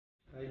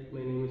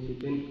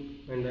Yuthin,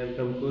 and I am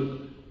from Kurk,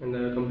 and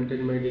I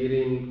completed my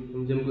degree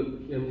in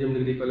MGM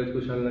Degree College,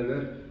 Kushal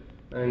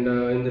and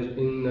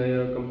I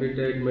have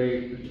completed my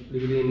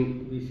degree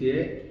in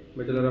BCA,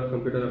 Bachelor of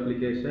Computer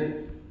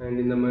Application, and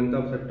in the month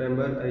of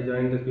September I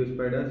joined the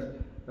QSpiders,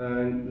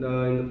 and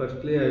in the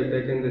firstly I have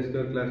taken the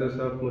SQL classes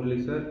of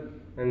Murli sir,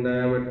 and I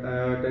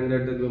have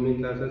attended the grooming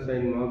classes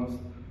and mocks,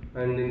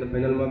 and in the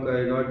final mock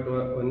I got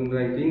one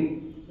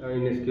ranking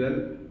in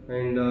SQL,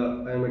 and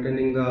I am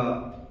attending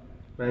the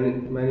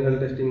manual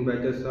testing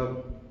batch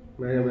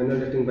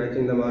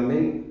in the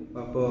morning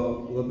of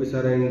Gopi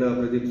sir and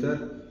Pradeep sir,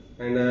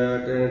 and I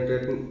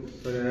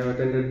have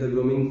attended the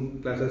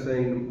grooming classes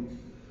and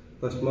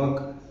first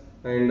mock,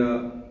 and I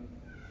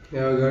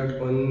have got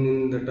one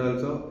in that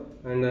also,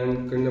 and I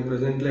am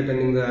presently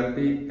attending the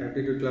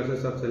aptitude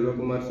classes of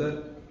Kumar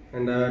sir,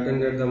 and I have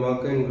attended the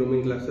mock and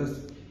grooming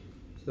classes,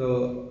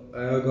 so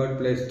I have got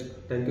placed.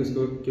 Thank you,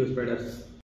 QSpiders.